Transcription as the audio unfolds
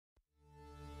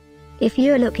If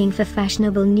you're looking for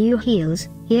fashionable new heels,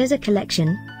 here's a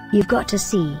collection you've got to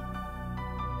see.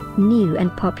 New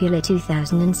and popular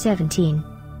 2017.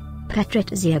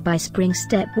 Patrizia by Spring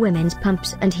Step Women's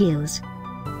Pumps and Heels.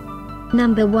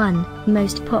 Number 1,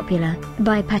 Most Popular,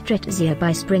 by Patrizia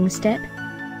by Spring Step.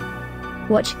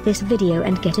 Watch this video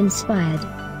and get inspired.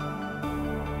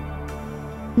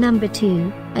 Number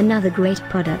 2, another great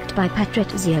product by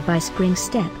Patrizia by Spring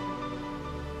Step.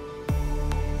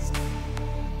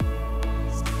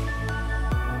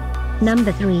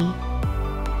 Number 3.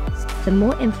 For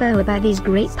more info about these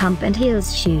great pump and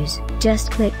heels shoes, just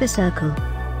click the circle.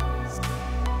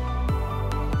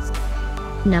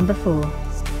 Number 4.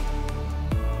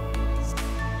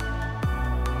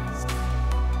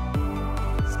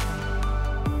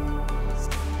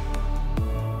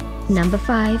 Number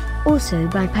 5, also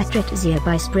by Patrizia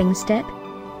by Spring Step.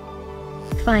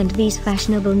 Find these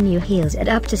fashionable new heels at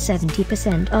up to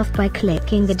 70% off by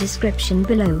clicking the description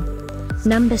below.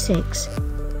 Number 6.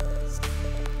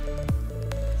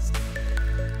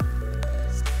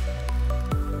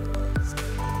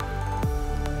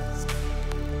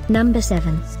 Number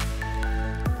 7.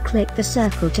 Click the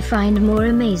circle to find more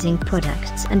amazing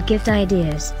products and gift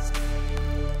ideas.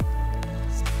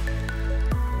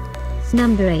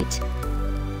 Number 8.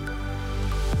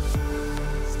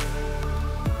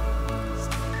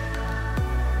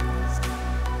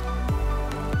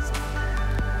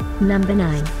 Number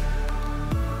 9.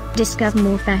 Discover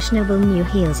more fashionable new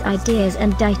heels ideas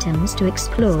and items to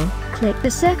explore, click the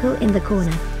circle in the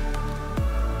corner.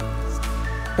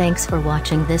 Thanks for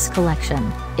watching this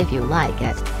collection. If you like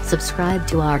it, subscribe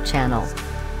to our channel.